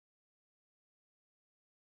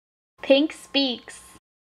Pink Speaks.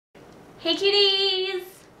 Hey cuties!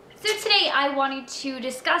 So today I wanted to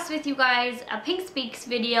discuss with you guys a Pink Speaks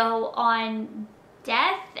video on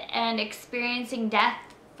death and experiencing death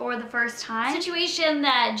for the first time. Situation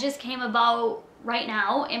that just came about right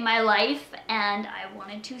now in my life, and I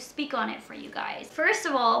wanted to speak on it for you guys. First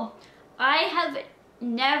of all, I have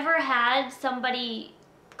never had somebody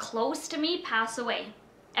close to me pass away.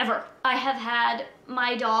 Ever. I have had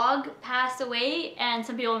my dog pass away, and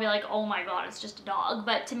some people will be like, oh my god, it's just a dog.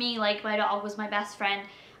 But to me, like, my dog was my best friend.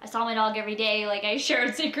 I saw my dog every day. Like, I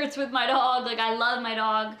shared secrets with my dog. Like, I love my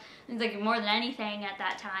dog, like, more than anything at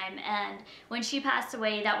that time. And when she passed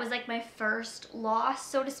away, that was like my first loss,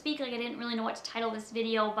 so to speak. Like, I didn't really know what to title this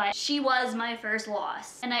video, but she was my first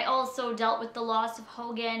loss. And I also dealt with the loss of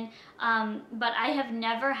Hogan, but I have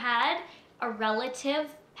never had a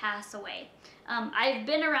relative pass away. I've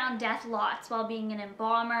been around death lots while being an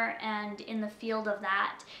embalmer and in the field of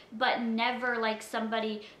that, but never like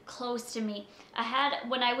somebody close to me. I had,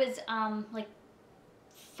 when I was like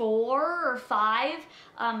 4 or 5,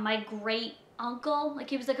 my great uncle, like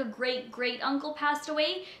he was like a great uncle, passed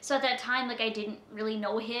away. So at that time, like, I didn't really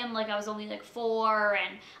know him. Like, I was only like 4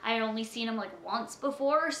 and I had only seen him like once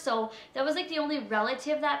before. So that was like the only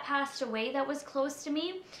relative that passed away that was close to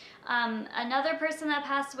me. Another person that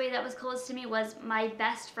passed away that was close to me was my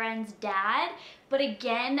best friend's dad. But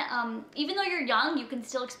again, even though you're young, you can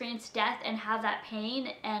still experience death and have that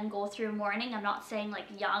pain and go through mourning. I'm not saying like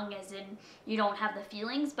young as in you don't have the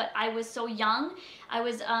feelings, but I was so young. I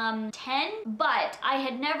was 10, but I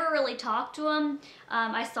had never really talked to him.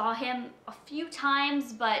 I saw him a few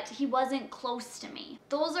times, but he wasn't close to me.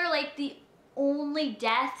 Those are like the only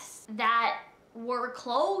deaths that were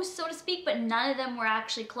close, so to speak, but none of them were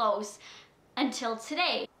actually close until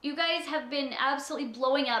today. You guys have been absolutely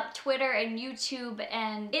blowing up Twitter and YouTube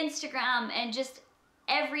and Instagram and just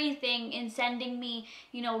everything in sending me,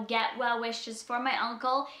 you know, get well wishes for my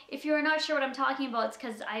uncle. If you're not sure what I'm talking about, it's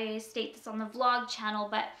because I state this on the vlog channel,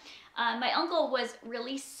 but my uncle was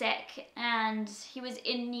really sick and he was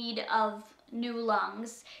in need of new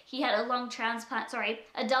lungs. He had a lung transplant,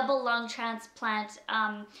 a double lung transplant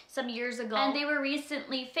some years ago, and they were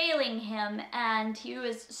recently failing him, and he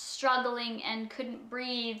was struggling and couldn't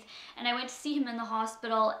breathe, and I went to see him in the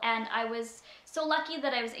hospital, and I was so lucky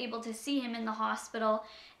that I was able to see him in the hospital.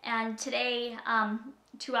 And today,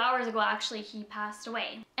 2 hours ago actually, he passed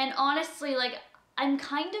away. And honestly, like, I'm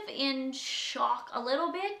kind of in shock a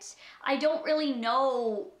little bit. I don't really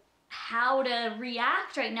know how to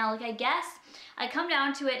react right now. Like, I guess I come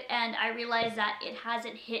down to it and I realize that it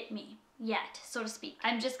hasn't hit me yet, so to speak.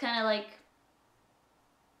 I'm just kind of like,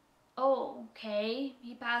 oh, okay,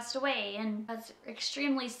 he passed away, and that's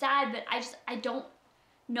extremely sad, but I don't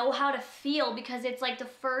know how to feel, because it's like the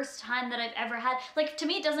first time that I've ever had, like, to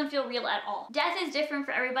me it doesn't feel real at all. Death is different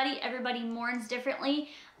for everybody mourns differently,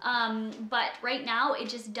 but right now it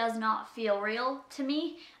just does not feel real to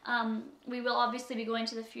me. We will obviously be going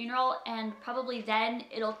to the funeral, and probably then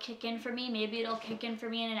it'll kick in for me. Maybe it'll kick in for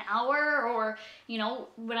me in an hour, or, you know,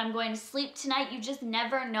 when I'm going to sleep tonight. You just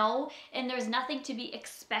never know, and there's nothing to be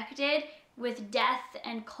expected with death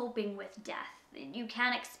and coping with death. You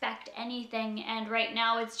can't expect anything, and right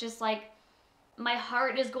now it's just like, my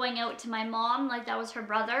heart is going out to my mom. Like, that was her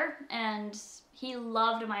brother, and he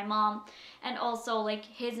loved my mom, and also like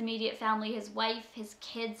his immediate family, his wife, his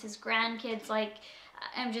kids, his grandkids. Like,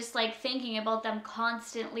 I'm just like thinking about them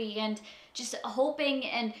constantly, and just hoping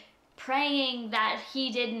and praying that he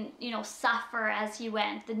didn't, you know, suffer as he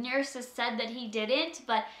went. The nurses said that he didn't,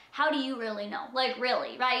 but how do you really know? Like,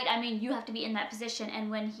 really, right? I mean, you have to be in that position, and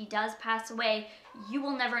when he does pass away, you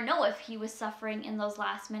will never know if he was suffering in those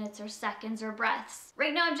last minutes or seconds or breaths.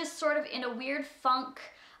 Right now, I'm just sort of in a weird funk.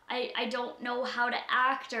 I don't know how to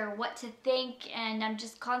act or what to think, and I'm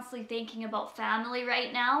just constantly thinking about family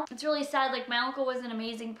right now. It's really sad. Like, my uncle was an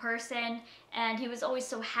amazing person, and he was always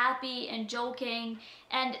so happy and joking.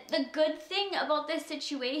 And the good thing about this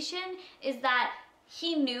situation is that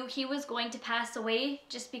he knew he was going to pass away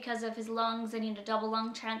just because of his lungs, and he had a double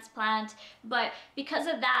lung transplant. But because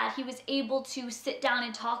of that, he was able to sit down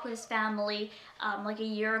and talk with his family like a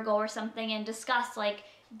year ago or something, and discuss like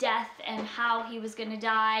death and how he was gonna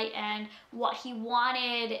die and what he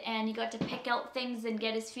wanted, and he got to pick out things and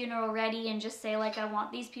get his funeral ready and just say, like, I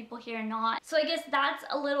want these people here or not. So I guess that's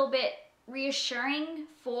a little bit reassuring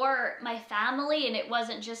for my family, and it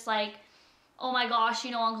wasn't just like, oh my gosh,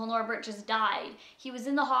 you know, Uncle Norbert just died. He was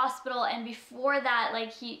in the hospital, and before that,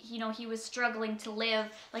 like he was struggling to live,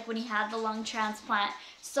 like when he had the lung transplant.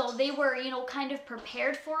 So they were, you know, kind of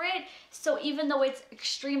prepared for it. So even though it's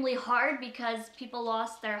extremely hard because people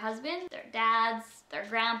lost their husbands, their dads, their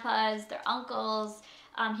grandpas, their uncles,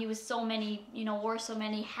 he was so many, you know, wore so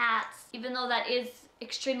many hats. Even though that is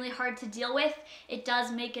extremely hard to deal with, it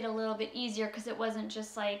does make it a little bit easier because it wasn't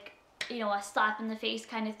just like, you know, a slap in the face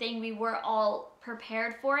kind of thing. We were all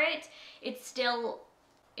prepared for it. It's still,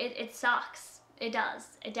 it sucks. It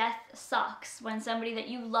does. A death sucks when somebody that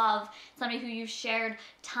you love, somebody who you've shared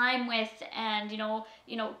time with and, you know,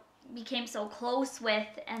 became so close with,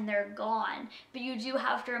 and they're gone. But you do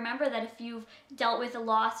have to remember that if you've dealt with a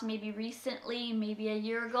loss maybe recently, maybe a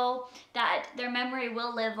year ago, that their memory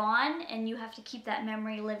will live on, and you have to keep that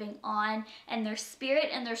memory living on, and their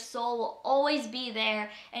spirit and their soul will always be there.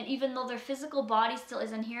 And even though their physical body still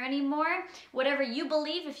isn't here anymore, whatever you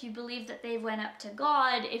believe, if you believe that they went up to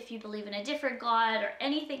God, if you believe in a different God or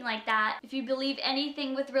anything like that, if you believe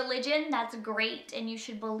anything with religion, that's great, and you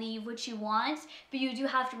should believe what you want, but you do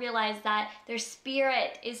have to realize that their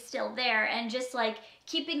spirit is still there, and just like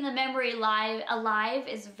keeping the memory alive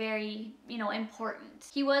is very, you know, important.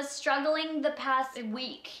 He was struggling the past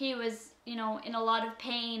week. He was, you know, in a lot of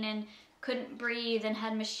pain and couldn't breathe and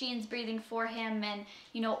had machines breathing for him, and,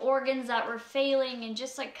 you know, organs that were failing, and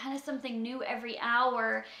just like kind of something new every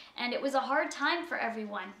hour. And it was a hard time for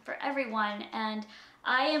everyone. And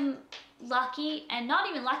I am lucky, and not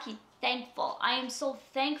even lucky, thankful. I am so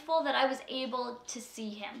thankful that I was able to see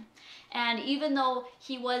him. And even though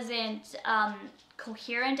he wasn't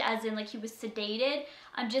coherent, as in like he was sedated,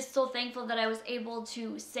 I'm just so thankful that I was able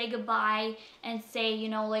to say goodbye and say, you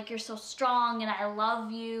know, like, you're so strong and I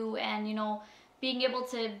love you, and, you know, being able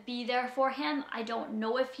to be there for him. I don't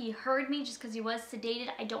know if he heard me just because he was sedated.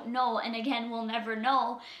 I don't know. And again, we'll never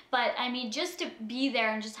know. But I mean, just to be there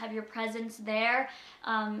and just have your presence there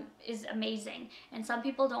is amazing. And some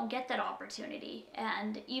people don't get that opportunity.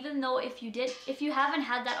 And even though if you haven't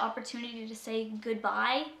had that opportunity to say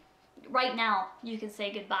goodbye, right now you can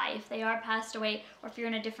say goodbye. If they are passed away, or if you're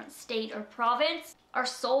in a different state or province, our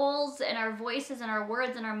souls and our voices and our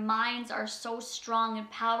words and our minds are so strong and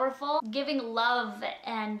powerful. Giving love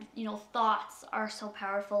and, you know, thoughts are so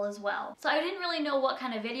powerful as well. So I didn't really know what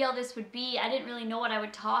kind of video this would be. I didn't really know what I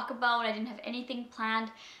would talk about. I didn't have anything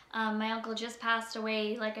planned. My uncle just passed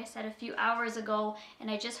away, like I said, a few hours ago, and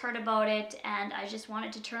I just heard about it, and I just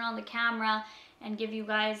wanted to turn on the camera and give you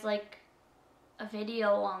guys like a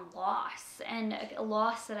video on loss, and a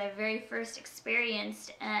loss that I very first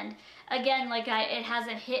experienced. And again, like it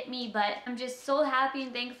hasn't hit me, but I'm just so happy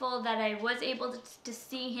and thankful that I was able to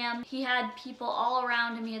see him. He had people all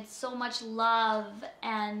around him. He had so much love.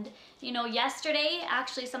 And, you know, yesterday,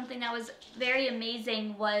 actually something that was very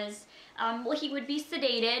amazing was, well, he would be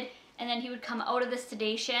sedated, and then he would come out of the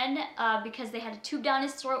sedation because they had a tube down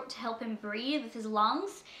his throat to help him breathe with his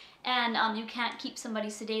lungs. And you can't keep somebody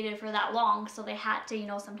sedated for that long, so they had to, you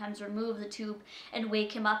know, sometimes remove the tube and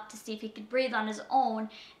wake him up to see if he could breathe on his own.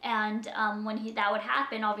 And when that would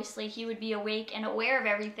happen, obviously he would be awake and aware of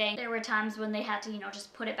everything. There were times when they had to, you know,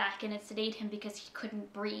 just put it back in and sedate him because he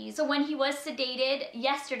couldn't breathe. So when he was sedated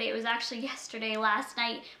yesterday, it was actually yesterday, last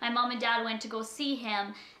night, my mom and dad went to go see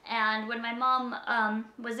him. And when my mom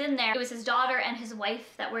was in there, it was his daughter and his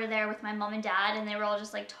wife that were there with my mom and dad, and they were all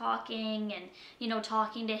just like talking and, you know,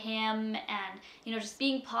 talking to him and, you know, just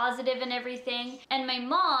being positive and everything. And my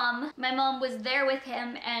mom was there with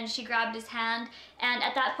him, and she grabbed his hand. And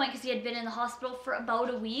at that point, because he had been in the hospital for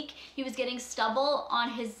about a week, he was getting stubble on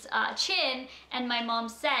his chin, and my mom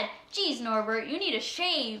said, "Geez, Norbert, you need a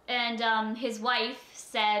shave." And his wife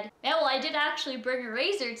said, "Yeah, well, I did actually bring a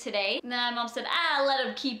razor today." And then my mom said, "Let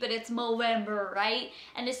him keep it, it's Movember, right?"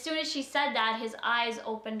 And as soon as she said that, his eyes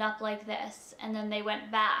opened up like this, and then they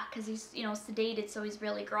went back because he's, you know, sedated, so he's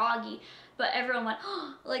really groggy. But everyone went,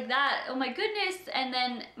 "Oh," like that, "Oh my goodness." And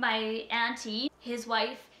then my auntie, his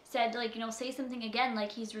wife, said, like, you know, say something again,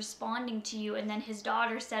 like he's responding to you. And then his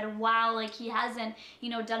daughter said, "Wow, like he hasn't, you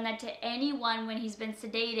know, done that to anyone when he's been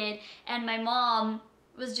sedated." And my mom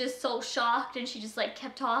was just so shocked, and she just like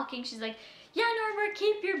kept talking. She's like, "Yeah, Norbert,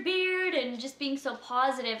 keep your beard," and just being so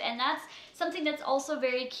positive. And that's something that's also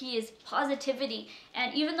very key, is positivity.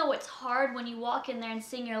 And even though it's hard when you walk in there and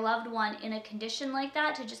seeing your loved one in a condition like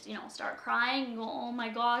that, to just, you know, start crying and go, "Oh my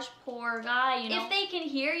gosh, poor guy," you know, if they can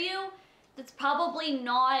hear you, that's probably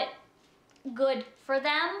not good for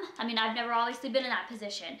them. I mean, I've never obviously been in that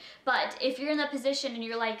position, but if you're in that position and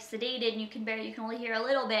you're like sedated and you can only hear a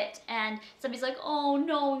little bit, and somebody's like, "Oh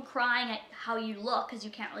no," and crying at how you look, because you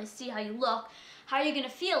can't really see how you look, how are you gonna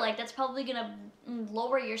feel? Like, that's probably gonna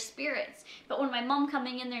lower your spirits. But when my mom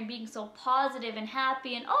coming in there and being so positive and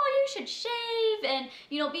happy and, oh, you should shave, and,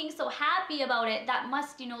 you know, being so happy about it, that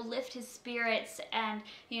must, you know, lift his spirits and,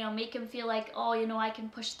 you know, make him feel like, oh, you know, I can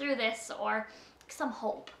push through this, or some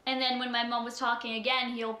hope. And then when my mom was talking again,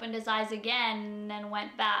 he opened his eyes again and then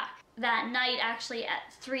went back. That night, actually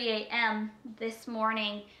at 3 a.m. this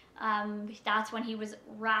morning, that's when he was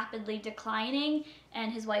rapidly declining,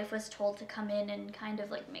 and his wife was told to come in and kind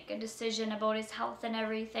of like make a decision about his health and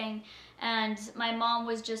everything. And my mom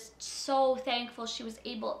was just so thankful she was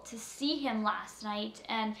able to see him last night.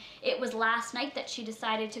 And it was last night that she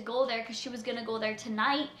decided to go there, because she was gonna go there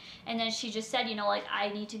tonight, and then she just said, you know, like, I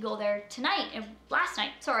need to go there tonight. And last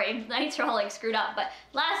night, sorry, nights are all like screwed up, but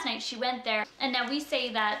last night she went there. And now we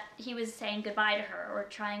say that he was saying goodbye to her, or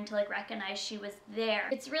trying to like recognize she was there.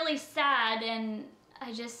 It's really sad, and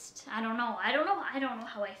I don't know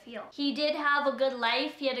how I feel. He did have a good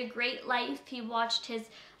life. He had a great life. He watched his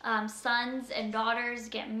sons and daughters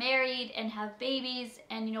get married and have babies,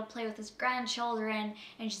 and, you know, play with his grandchildren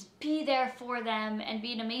and just be there for them and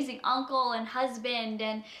be an amazing uncle and husband,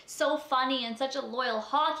 and so funny, and such a loyal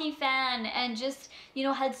hockey fan, and just, you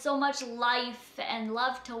know, had so much life and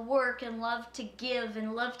loved to work and loved to give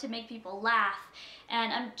and loved to make people laugh.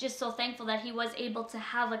 And I'm just so thankful that he was able to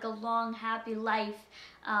have like a long, happy life.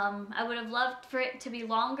 I would have loved for it to be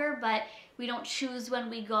longer, but we don't choose when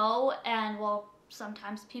we go, and well,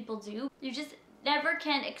 sometimes people do. You just never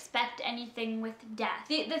can expect anything with death.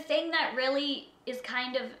 The thing that really is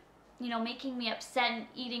kind of, you know, making me upset and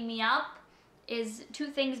eating me up is two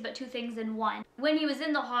things, but two things in one. When he was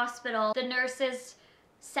in the hospital, the nurses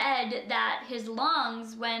said that his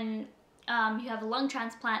lungs, when you have a lung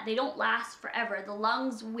transplant, they don't last forever. The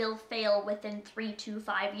lungs will fail within 3 to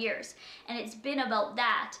 5 years. And it's been about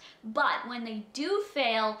that. But when they do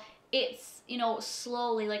fail, it's, you know,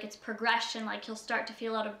 slowly, like it's progression, like he'll start to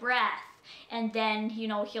feel out of breath. And then, you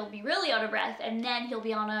know, he'll be really out of breath, and then he'll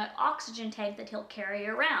be on an oxygen tank that he'll carry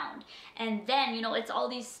around. And then, you know, it's all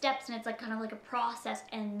these steps, and it's like kind of like a process,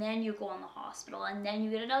 and then you go in the hospital, and then you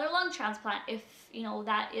get another lung transplant if, you know,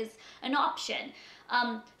 that is an option.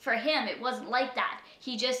 For him, it wasn't like that.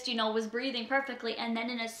 He just, you know, was breathing perfectly, and then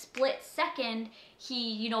in a split second,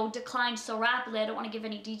 he, you know, declined so rapidly. I don't want to give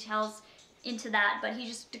any details into that, but he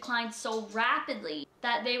just declined so rapidly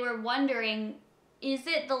that they were wondering, is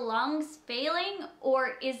it the lungs failing,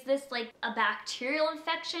 or is this like a bacterial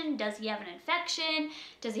infection? Does he have an infection?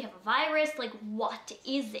 Does he have a virus? Like, what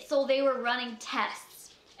is it? So they were running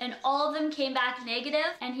tests, and all of them came back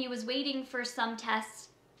negative, and he was waiting for some tests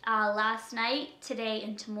last night, today,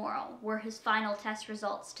 and tomorrow were his final test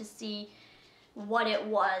results to see what it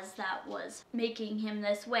was that was making him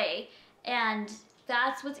this way. And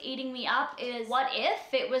that's what's eating me up, is what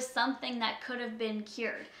if it was something that could have been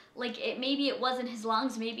cured? Like, maybe it wasn't his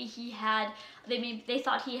lungs, maybe he had, they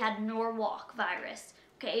thought he had Norwalk virus.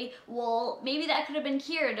 Okay, well, maybe that could have been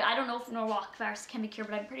cured. I don't know if Norwalk virus can be cured,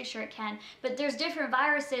 but I'm pretty sure it can. But there's different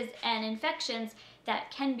viruses and infections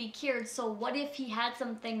that can be cured, so what if he had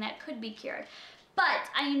something that could be cured? But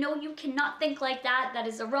I know you cannot think like that. That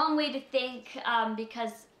is the wrong way to think,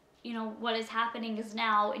 because, you know, what is happening is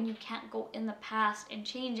now, and you can't go in the past and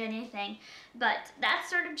change anything. But that's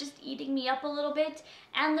sort of just eating me up a little bit.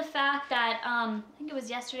 And the fact that, I think it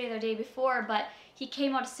was yesterday or the day before, but he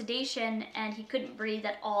came out of sedation and he couldn't breathe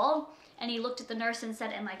at all. And he looked at the nurse and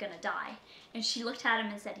said, "Am I gonna die?" And she looked at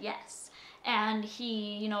him and said, "Yes." And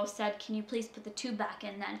he, you know, said, "Can you please put the tube back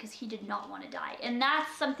in then?" Because he did not want to die. And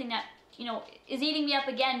that's something that, you know, is eating me up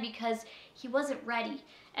again, because he wasn't ready.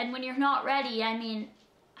 And when you're not ready, I mean,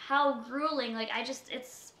 how grueling. Like, I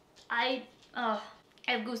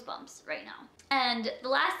have goosebumps right now. And the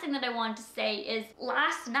last thing that I wanted to say is,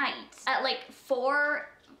 last night at like 5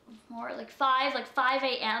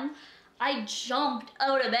 a.m., I jumped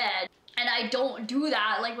out of bed. And I don't do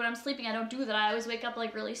that, like when I'm sleeping, I don't do that. I always wake up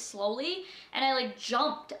like really slowly, and I like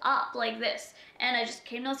jumped up like this. And I just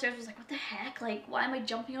came downstairs, was like, what the heck? Like, why am I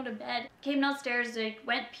jumping out of bed? Came downstairs, like,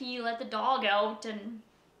 went pee, let the dog out, and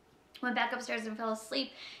went back upstairs and fell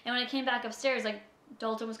asleep. And when I came back upstairs, like,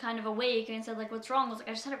 Dalton was kind of awake and said, like, what's wrong? I was like,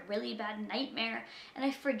 I just had a really bad nightmare. And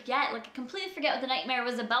I forget, like, I completely forget what the nightmare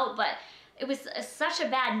was about, but it was such a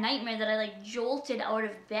bad nightmare that I like jolted out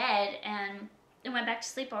of bed and went back to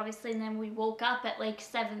sleep, obviously. And then we woke up at like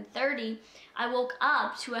 7:30. I woke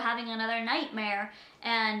up to having another nightmare,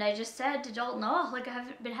 and I just said to Dalton, oh, like,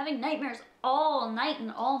 I've been having nightmares all night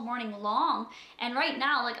and all morning long. And right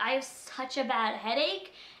now, like, I have such a bad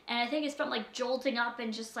headache, and I think it's from like jolting up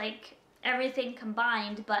and just like everything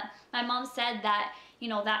combined. But my mom said that, you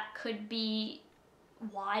know, that could be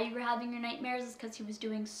why you were having your nightmares is because he was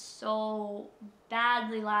doing so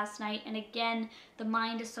badly last night. And again, the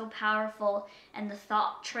mind is so powerful, and the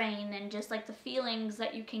thought train and just like the feelings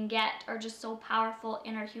that you can get are just so powerful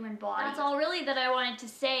in our human body. That's all really that I wanted to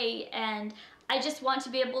say, and I just want to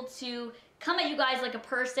be able to come at you guys like a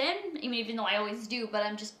person, even though I always do, but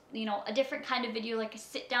I'm just, you know, a different kind of video, like a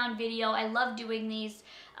sit down video. I love doing these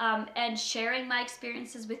and sharing my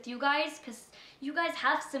experiences with you guys, because you guys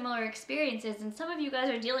have similar experiences, and some of you guys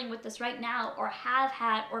are dealing with this right now, or have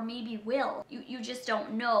had, or maybe will. You just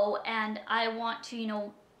don't know, and I want to, you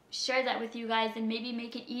know, share that with you guys and maybe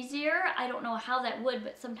make it easier. I don't know how that would,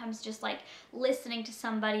 but sometimes just like listening to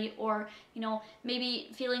somebody, or, you know, maybe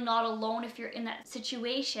feeling not alone if you're in that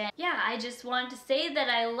situation. Yeah, I just wanted to say that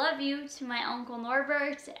I love you to my Uncle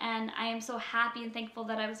Norbert, and I am so happy and thankful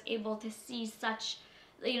that I was able to see such,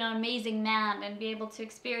 you know, amazing man, and be able to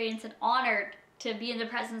experience and honored to be in the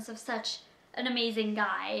presence of such an amazing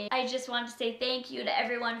guy. I just wanted to say thank you to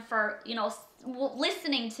everyone for, you know,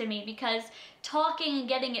 listening to me, because talking and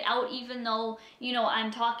getting it out, even though, you know,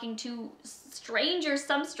 I'm talking to strangers,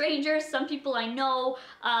 some people I know,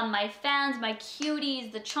 my fans, my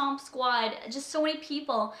cuties, the Chomp Squad, just so many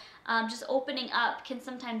people, just opening up can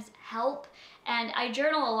sometimes help. And I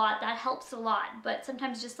journal a lot, that helps a lot, but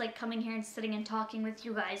sometimes just like coming here and sitting and talking with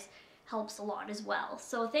you guys helps a lot as well.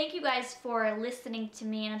 So thank you guys for listening to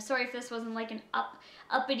me, and I'm sorry if this wasn't like an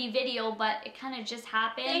uppity video, but it kind of just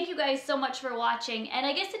happened. Thank you guys so much for watching, and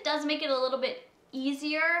I guess it does make it a little bit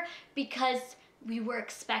easier because we were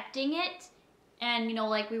expecting it, and, you know,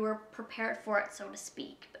 like we were prepared for it, so to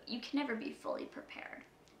speak, but you can never be fully prepared.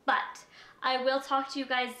 But I will talk to you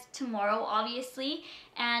guys tomorrow, obviously,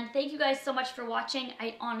 and thank you guys so much for watching.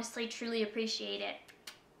 I honestly, truly appreciate it.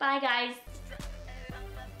 Bye, guys.